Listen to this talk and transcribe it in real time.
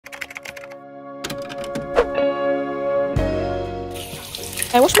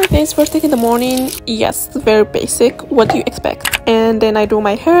I wash my face first thing in the morning. Yes, very basic. What do you expect? And then I do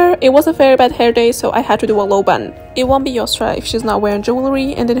my hair. It was a very bad hair day, so I had to do a low bun. It won't be Yosra if she's not wearing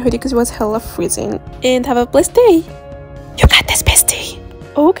jewelry, and then hoodie because it was hella freezing. And have a blessed day. You got this, bestie.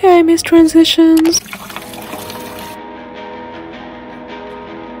 Okay, Miss Transitions.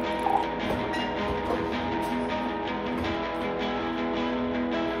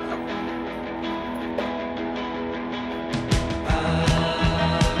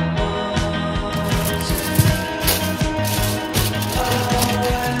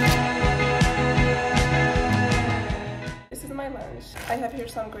 I have here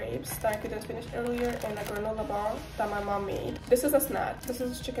some grapes that I couldn't finish earlier and a granola bar that my mom made. This is a snack. This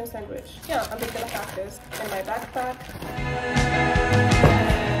is a chicken sandwich. Yeah, I'm just gonna have this in my backpack.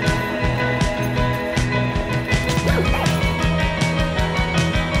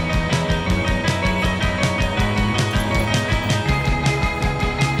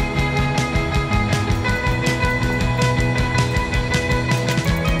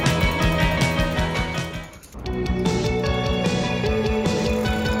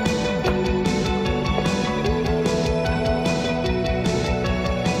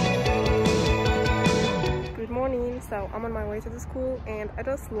 So I'm on my way to the school and I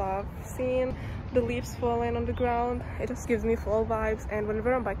just love seeing the leaves falling on the ground. It just gives me fall vibes, and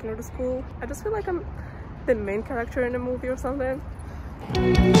whenever I'm biking to school I just feel like I'm the main character in a movie or something.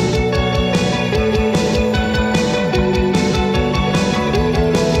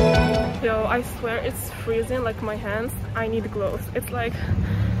 Yo, I swear it's freezing, like my hands. I need gloves. It's like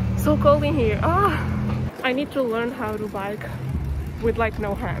so cold in here. I need to learn how to bike with like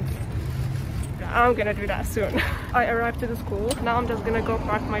no hands. I'm gonna do that soon. I arrived to the school. Now I'm just gonna go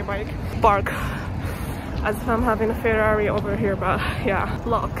park my bike. Park. As if I'm having a Ferrari over here, but yeah.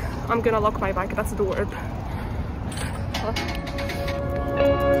 Lock. I'm gonna lock my bike, that's the word.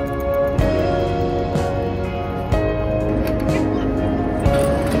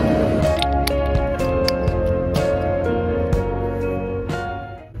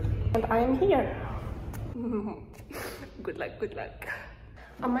 And I am here. Good luck, good luck.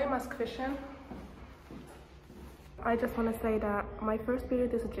 On my mask vision, I just want to say that my first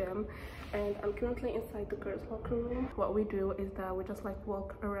period is gym and I'm currently inside the girls' locker room. What we do is that we just like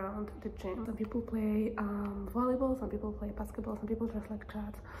walk around the gym. Some people play volleyball, some people play basketball, some people just like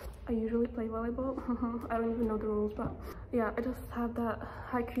chat. I usually play volleyball. I don't even know the rules, but yeah, I just have that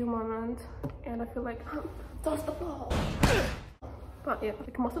high Q moment and I feel like, toss the ball. But yeah,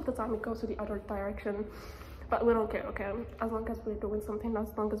 like most of the time it goes to the other direction. But we don't care, okay? As long as we're doing something, as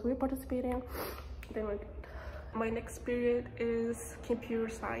long as we're participating, then we're good. My next period is computer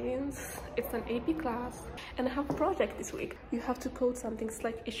science. It's an AP class and I have a project this week. You have to code something. It's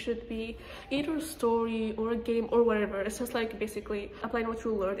like it should be either a story or a game or whatever. It's just like basically applying what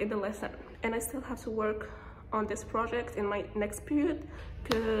you learned in the lesson. And I still have to work on this project in my next period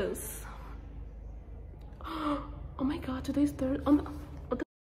because oh my god, today's third.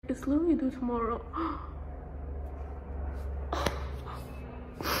 It's literally due tomorrow.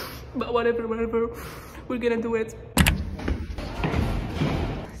 But whatever, we're gonna do it.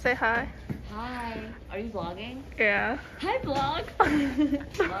 Say hi. Hi. Are you vlogging? Yeah. Hi, vlog.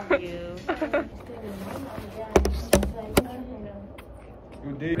 Love you.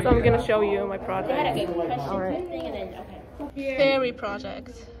 So I'm gonna show you my project. Alright. Theory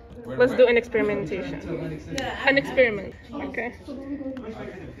project. Let's do an experimentation. An experiment. Okay.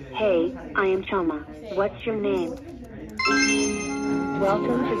 Hey, I am Choma. What's your name?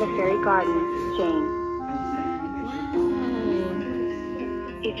 Welcome to the fairy garden, Jane.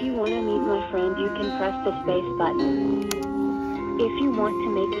 If you want to meet my friend, you can press the space button. If you want to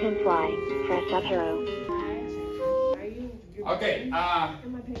make him fly, press up arrow. Okay, Am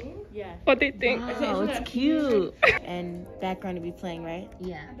I painting? Yeah. What do you think? Oh, it's cute. And background to be playing, right?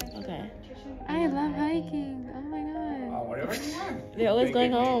 Yeah. Okay. I love hiking. Oh my god. whatever you want. They're always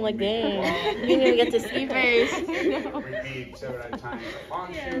going home, like, dang. You didn't even get to see face. Repeat several times.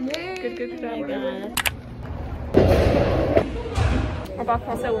 Good job. Oh my god. On parle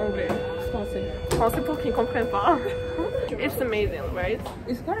français ou anglais? Français. Français pour qu'ils comprennent pas. It's amazing, right?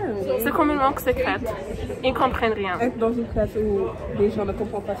 It's kind of amazing. C'est comme une langue secrète. Ils comprennent rien. Être dans une classe où les gens ne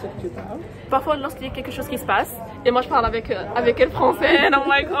comprennent pas ce que tu parles. Parfois, lorsqu'il y a quelque chose qui se passe, et moi je parle avec elle français, and I'm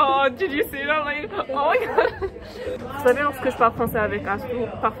like, oh, did you see it? I'm like, oh my god. Vous savez, lorsque je parle français avec Astou,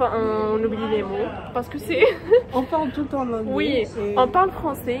 parfois on oublie les mots, parce que c'est... On parle tout le temps en anglais. Oui, on parle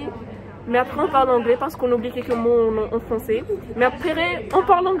français, mais après on parle anglais parce qu'on oublie quelques mots en français, mais après on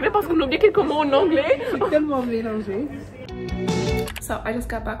parle anglais parce qu'on oublie quelques mots en anglais. C'est tellement mélangé. So I just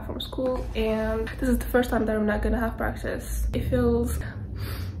got back from school and this is the first time that I'm not gonna have practice. It feels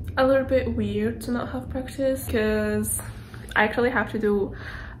a little bit weird to not have practice because I actually have to do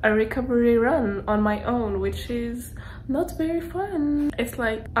a recovery run on my own, which is not very fun. It's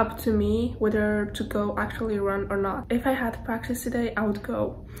like up to me whether to go actually run or not. If I had practice today, I would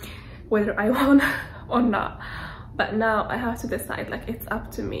go whether I want or not. But now I have to decide, like, it's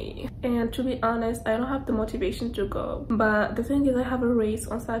up to me. And to be honest, I don't have the motivation to go. But the thing is, I have a race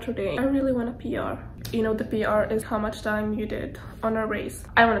on Saturday. I really want a PR. You know, the PR is how much time you did on a race.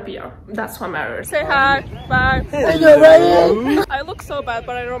 I want a PR. That's what matters. Say hi. Bye. I look so bad,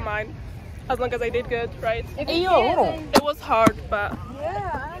 but I don't mind. As long as I did good, right? It was hard, but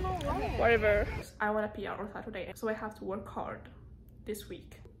yeah, I don't know why. Whatever. I want a PR on Saturday, so I have to work hard this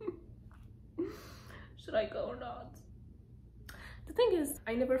week. Should I go or not? The thing is,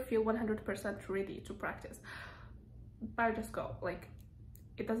 I never feel 100% ready to practice, but I just go. Like,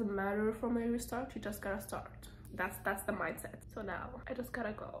 it doesn't matter from where you start, you just gotta start. That's the mindset. So now I just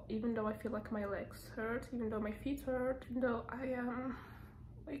gotta go, even though I feel like my legs hurt, even though my feet hurt, even though I am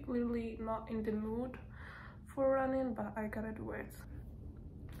like literally not in the mood for running, but I gotta do it.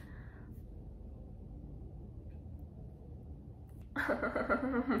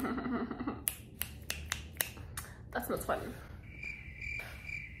 That's not fun.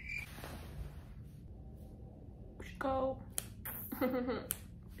 We should go.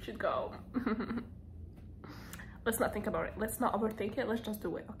 We should go. Let's not think about it. Let's not overthink it. Let's just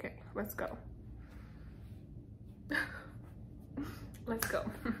do it. Okay, let's go. Let's go.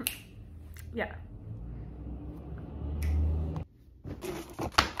 Yeah.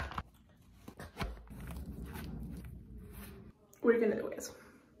 We're gonna do it.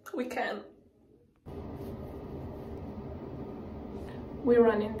 We can. We're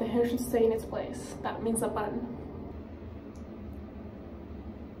running. The hair should stay in its place. That means a bun.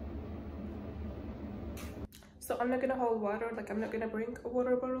 So I'm not gonna hold water, like I'm not gonna bring a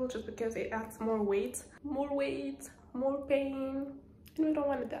water bottle just because it adds more weight, more pain, and we don't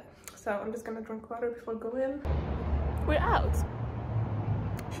want that. So I'm just gonna drink water before going. We're out.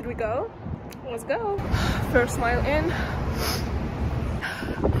 Should we go? Let's go. First mile in.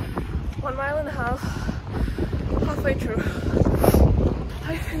 1.5 miles. Halfway through.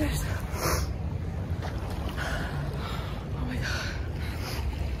 I finished. Oh my god.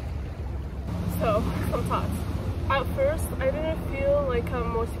 So, some thoughts. At first, I didn't feel like I'm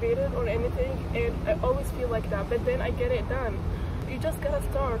motivated or anything, and I always feel like that, but then I get it done. You just gotta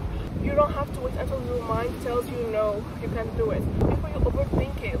start. You don't have to wait until your mind tells you no, you can't do it. Before you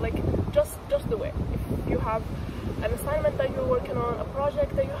overthink it, like, just do it. If you have an assignment that you're working on, a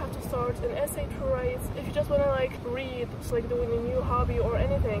project that you have to start, an essay to write, if you just want to like read, it's like doing a new hobby or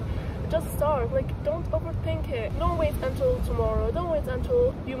anything, just start. Like, don't overthink it. Don't wait until tomorrow, don't wait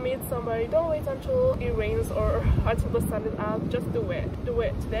until you meet somebody, don't wait until it rains or until the sun is out. Just do it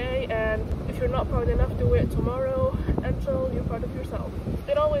today, and if you're not proud enough, do it tomorrow until you're proud of yourself.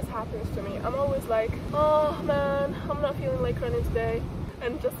 It always happens to me. I'm always like, oh man, I'm not feeling like running today.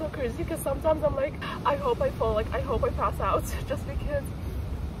 And just so crazy because sometimes I'm like, I hope I fall, like I hope I pass out, just because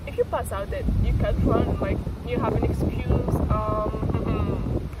if you pass out then you can't run, like you have an excuse.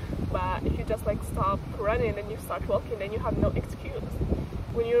 But if you just like stop running and you start walking, then you have no excuse.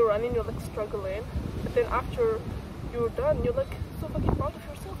 When you're running, you're like struggling, but then after you're done, you're like so fucking proud of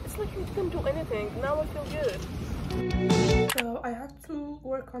yourself. It's like you didn't do anything. Now I feel good. So I have to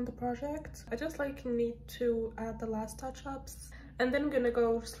work on the project. I just like need to add the last touch-ups. And then I'm gonna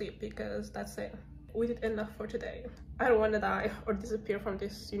go sleep because that's it. We did enough for today. I don't want to die or disappear from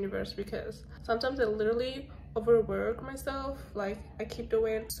this universe because sometimes I literally overwork myself. Like, I keep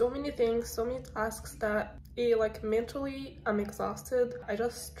doing so many things, so many tasks that like mentally I'm exhausted. I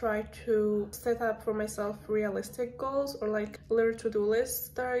just try to set up for myself realistic goals or like little to-do lists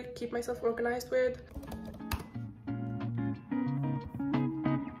that I keep myself organized with.